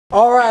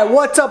Alright,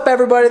 what's up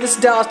everybody? This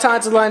is Dallas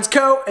Times and Lions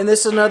Co. and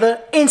this is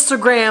another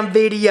Instagram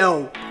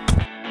video.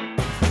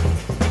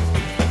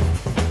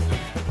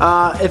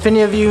 If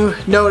any of you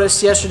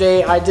noticed,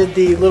 yesterday I did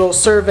the little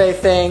survey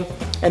thing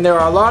and there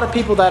are a lot of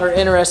people that are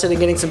interested in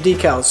getting some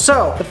decals.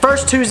 So, the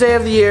first Tuesday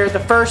of the year,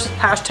 the first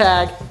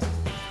hashtag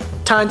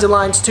Times and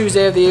Lions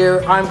Tuesday of the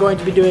year, I'm going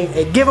to be doing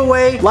a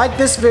giveaway. Like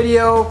this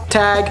video,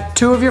 tag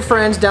 2 of your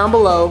friends down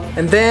below,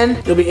 and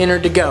then you'll be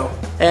entered to go.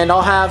 And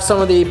I'll have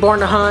some of the Born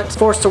to Hunt,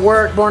 Forced to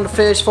Work, Born to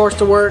Fish, Forced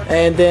to Work,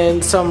 and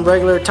then some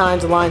regular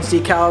Times and Lions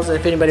decals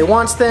if anybody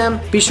wants them.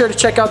 Be sure to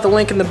check out the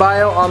link in the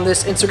bio on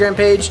this Instagram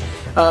page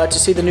to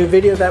see the new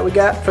video that we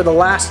got for the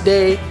last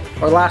day,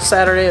 or last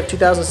Saturday of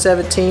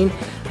 2017.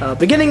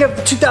 Beginning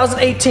of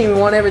 2018, we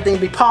want everything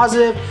to be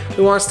positive,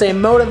 we want to stay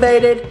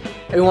motivated,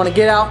 and we want to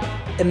get out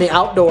in the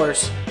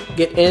outdoors.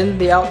 Get in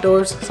the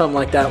outdoors, something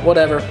like that,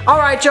 whatever.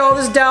 Alright y'all,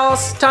 this is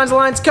Dallas, Times and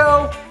Lions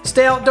Co.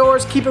 Stay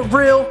outdoors, keep it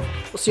real.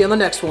 We'll see you on the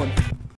next one.